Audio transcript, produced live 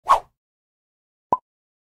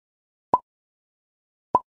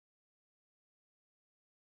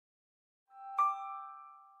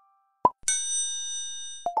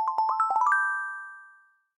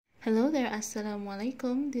Hello there, Assalamu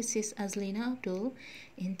alaikum. This is Azlina Abdul.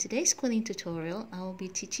 In today's quilling tutorial, I will be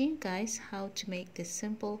teaching you guys how to make this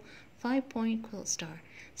simple 5-point quilt star.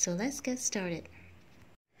 So let's get started.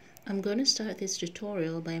 I'm going to start this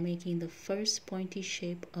tutorial by making the first pointy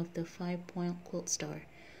shape of the 5-point quilt star.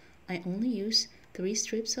 I only use 3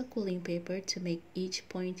 strips of quilling paper to make each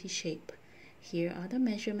pointy shape. Here are the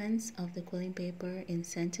measurements of the quilling paper in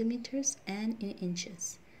centimeters and in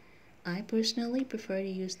inches. I personally prefer to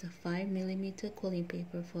use the 5mm quilling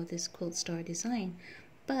paper for this quilt star design,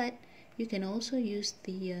 but you can also use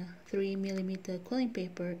the 3mm quilling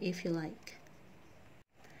paper if you like.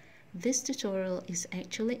 This tutorial is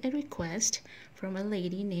actually a request from a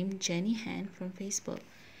lady named Jenny Han from Facebook.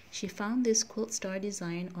 She found this quilt star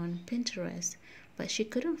design on Pinterest, but she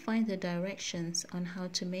couldn't find the directions on how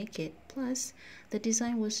to make it. Plus, the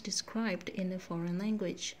design was described in a foreign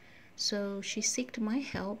language. So she sought my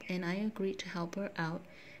help and I agreed to help her out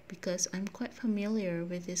because I'm quite familiar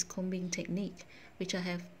with this combing technique, which I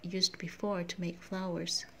have used before to make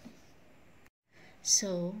flowers.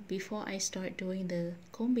 So before I start doing the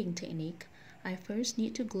combing technique, I first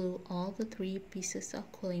need to glue all the 3 pieces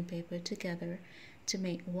of quilling paper together to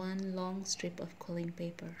make one long strip of quilling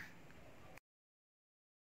paper.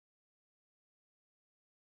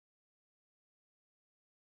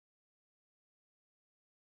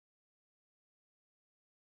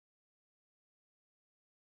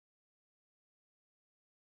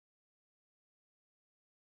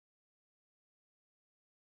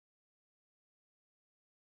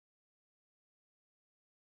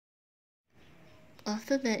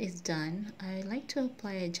 After that is done, I like to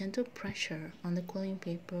apply a gentle pressure on the quilling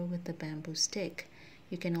paper with the bamboo stick.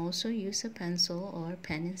 You can also use a pencil or a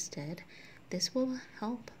pen instead. This will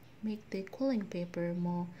help make the quilling paper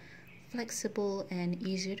more flexible and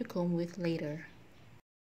easier to comb with later.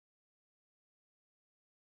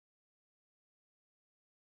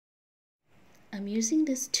 I'm using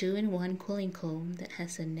this 2-in-1 quilling comb that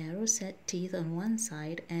has a narrow set teeth on one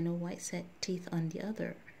side and a wide set teeth on the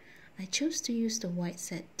other. I chose to use the wide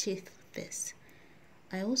set teeth for this.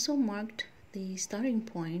 I also marked the starting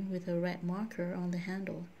point with a red marker on the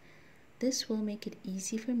handle. This will make it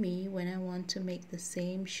easy for me when I want to make the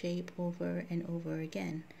same shape over and over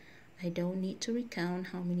again. I don't need to recount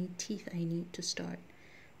how many teeth I need to start,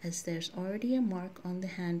 as there's already a mark on the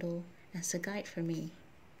handle as a guide for me.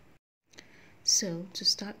 So to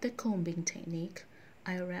start the combing technique,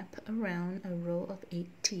 I wrap around a row of 8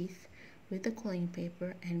 teeth with the quilling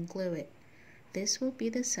paper and glue it. This will be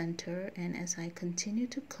the center, and as I continue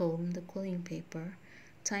to comb the quilling paper,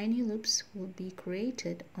 tiny loops will be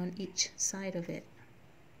created on each side of it.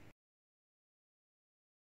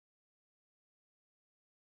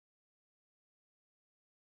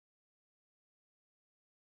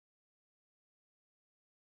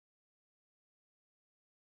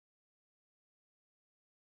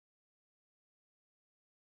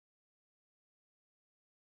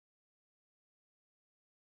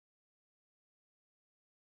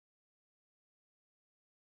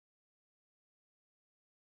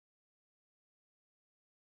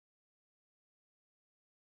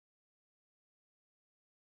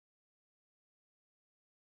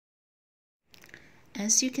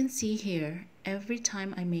 As you can see here, every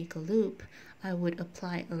time I make a loop, I would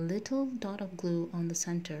apply a little dot of glue on the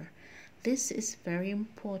center. This is very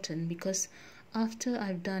important because after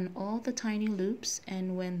I've done all the tiny loops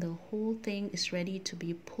and when the whole thing is ready to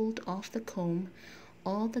be pulled off the comb,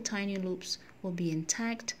 all the tiny loops will be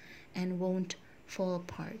intact and won't fall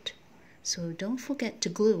apart. So don't forget to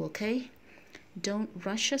glue, okay? Don't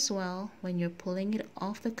rush as well when you're pulling it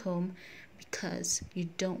off the comb because you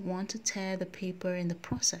don't want to tear the paper in the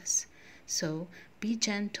process. So be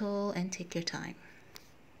gentle and take your time.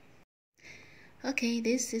 Okay,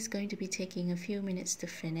 this is going to be taking a few minutes to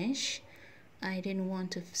finish. I didn't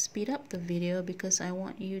want to speed up the video because I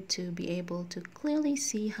want you to be able to clearly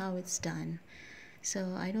see how it's done.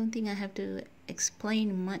 So I don't think I have to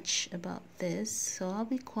explain much about this, so I'll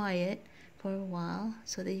be quiet for a while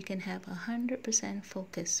so that you can have 100%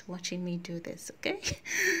 focus watching me do this, okay?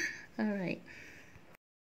 All right.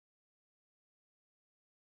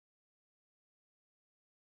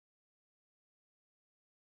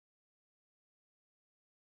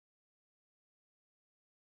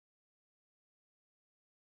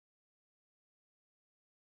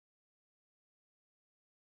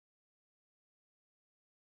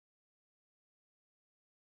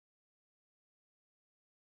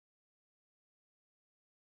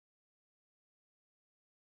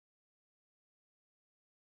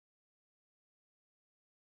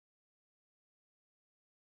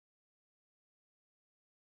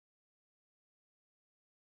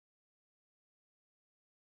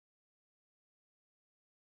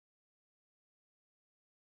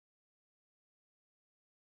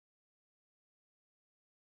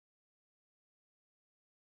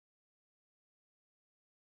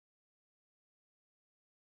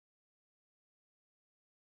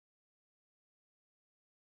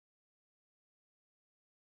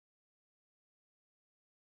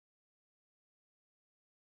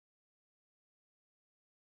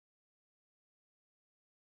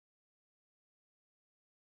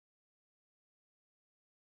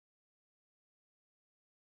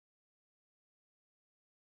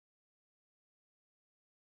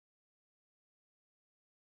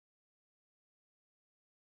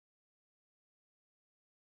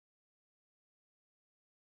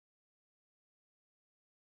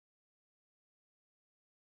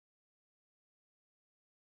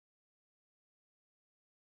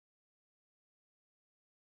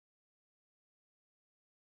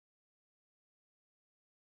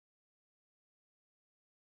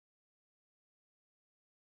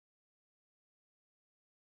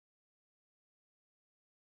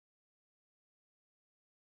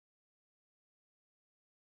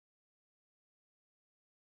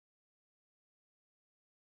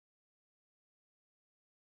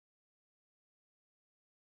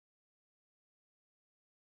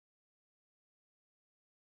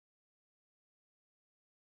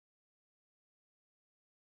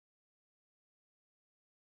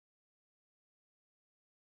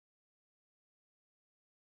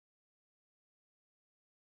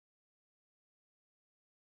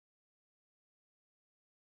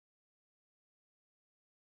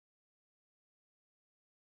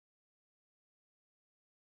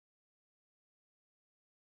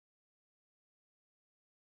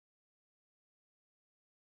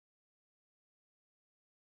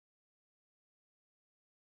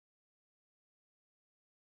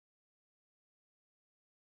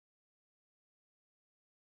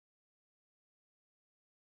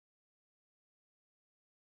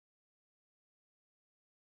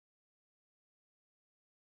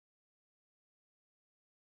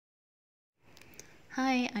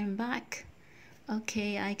 Hi, I'm back.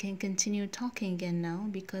 Okay, I can continue talking again now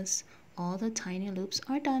because all the tiny loops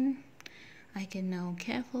are done. I can now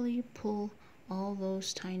carefully pull all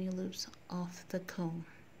those tiny loops off the comb.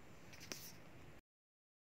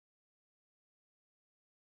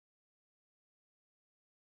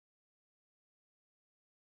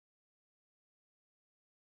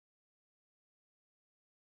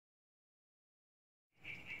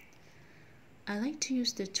 I like to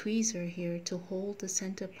use the tweezer here to hold the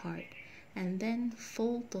center part and then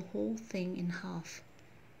fold the whole thing in half.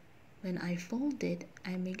 When I fold it,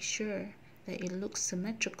 I make sure that it looks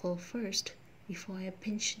symmetrical first before I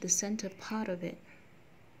pinch the center part of it.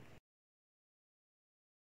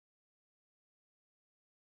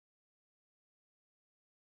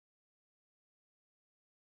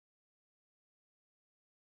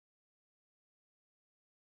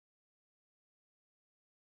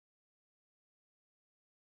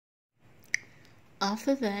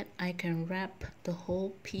 After that, I can wrap the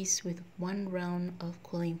whole piece with one round of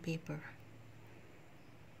quilling paper.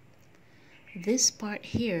 This part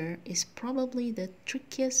here is probably the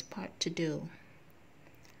trickiest part to do.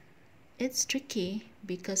 It's tricky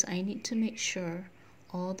because I need to make sure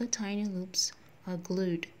all the tiny loops are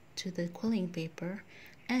glued to the quilling paper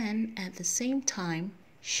and at the same time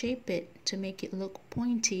shape it to make it look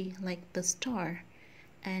pointy like the star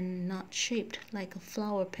and not shaped like a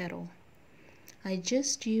flower petal. I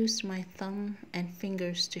just used my thumb and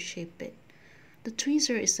fingers to shape it. The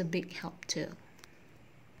tweezer is a big help too.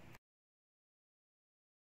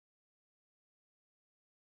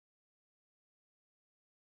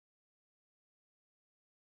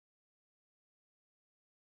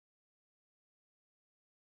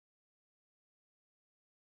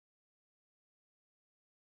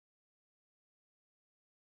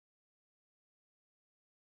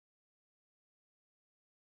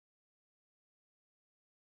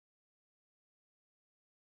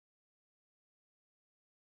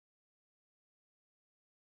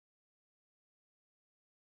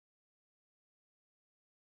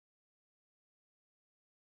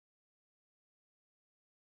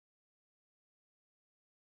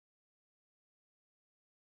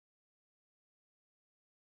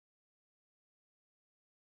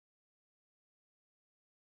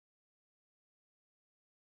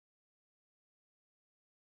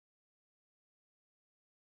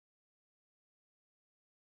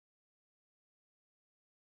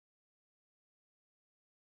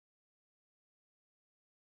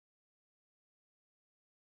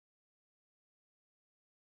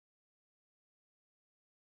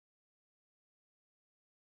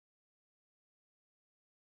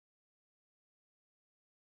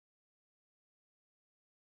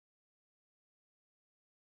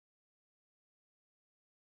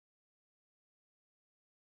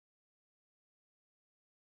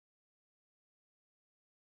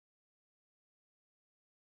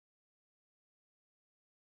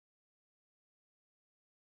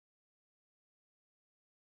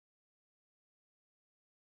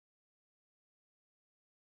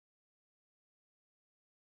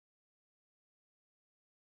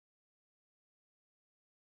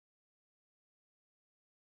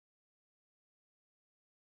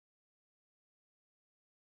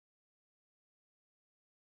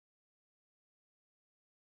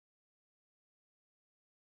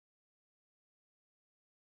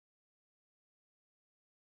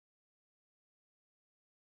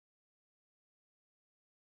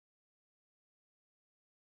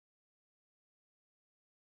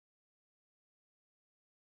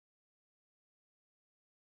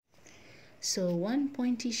 So one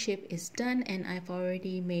pointy shape is done and I've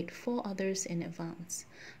already made 4 others in advance.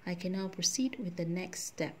 I can now proceed with the next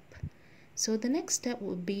step. So the next step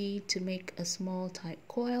would be to make a small tight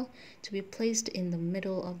coil to be placed in the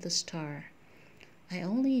middle of the star. I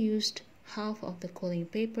only used half of the quilling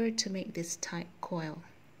paper to make this tight coil.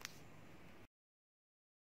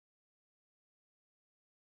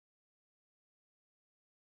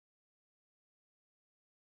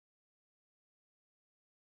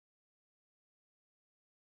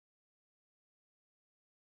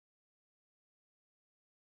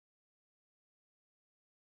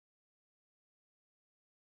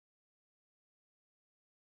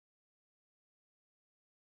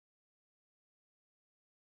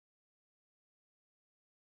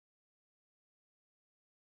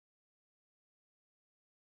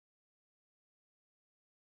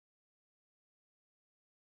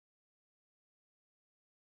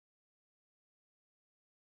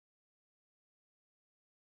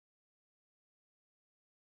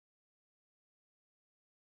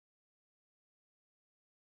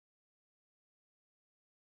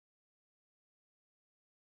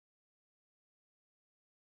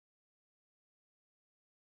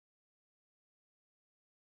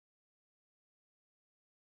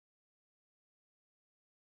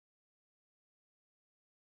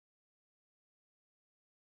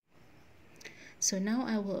 So now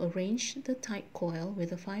I will arrange the tight coil with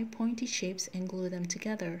the 5 pointy shapes and glue them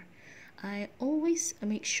together. I always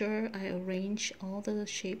make sure I arrange all the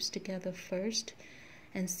shapes together first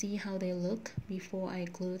and see how they look before I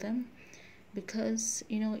glue them, because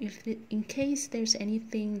in case there's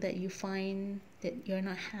anything that you find that you're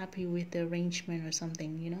not happy with the arrangement or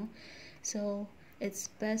something, so it's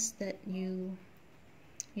best that you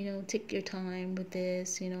take your time with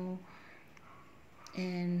this,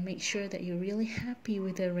 and make sure that you're really happy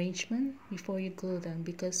with the arrangement before you glue them,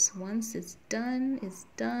 because once it's done,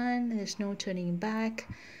 there's no turning back,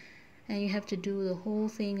 and you have to do the whole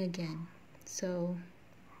thing again. So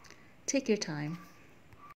take your time.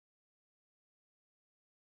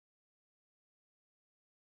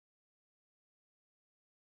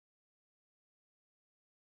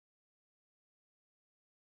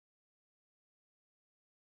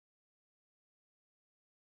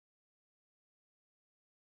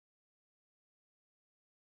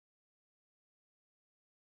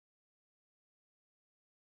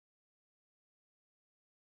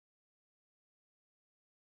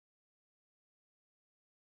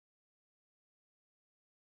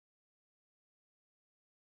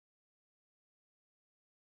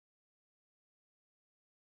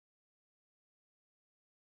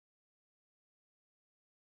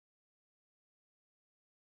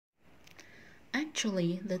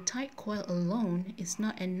 Actually, the tight coil alone is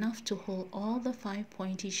not enough to hold all the 5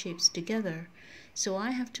 pointy shapes together, so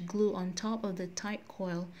I have to glue on top of the tight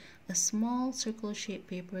coil a small circle shaped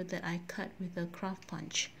paper that I cut with a craft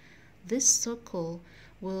punch. This circle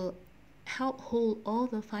will help hold all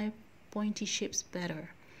the 5 pointy shapes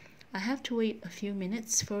better. I have to wait a few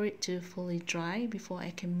minutes for it to fully dry before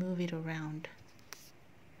I can move it around.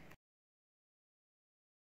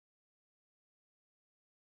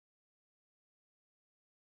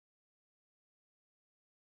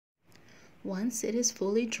 Once it is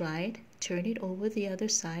fully dried, turn it over the other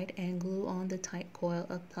side and glue on the tight coil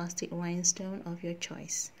a plastic rhinestone of your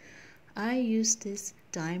choice. I used this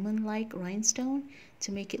diamond-like rhinestone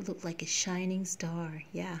to make it look like a shining star.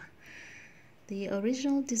 Yeah. The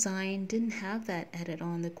original design didn't have that added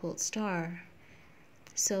on the quilt star,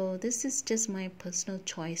 so this is just my personal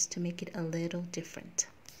choice to make it a little different.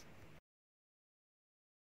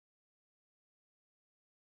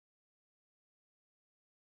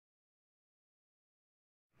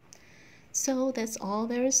 So that's all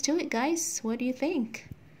there is to it, guys. What do you think?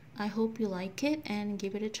 I hope you like it and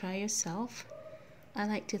give it a try yourself. I'd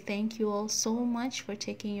like to thank you all so much for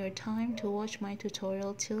taking your time to watch my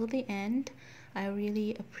tutorial till the end. I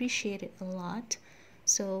really appreciate it a lot.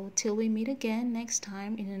 So till we meet again next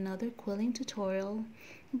time in another quilling tutorial.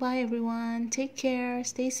 Bye everyone. Take care.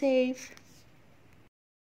 Stay safe.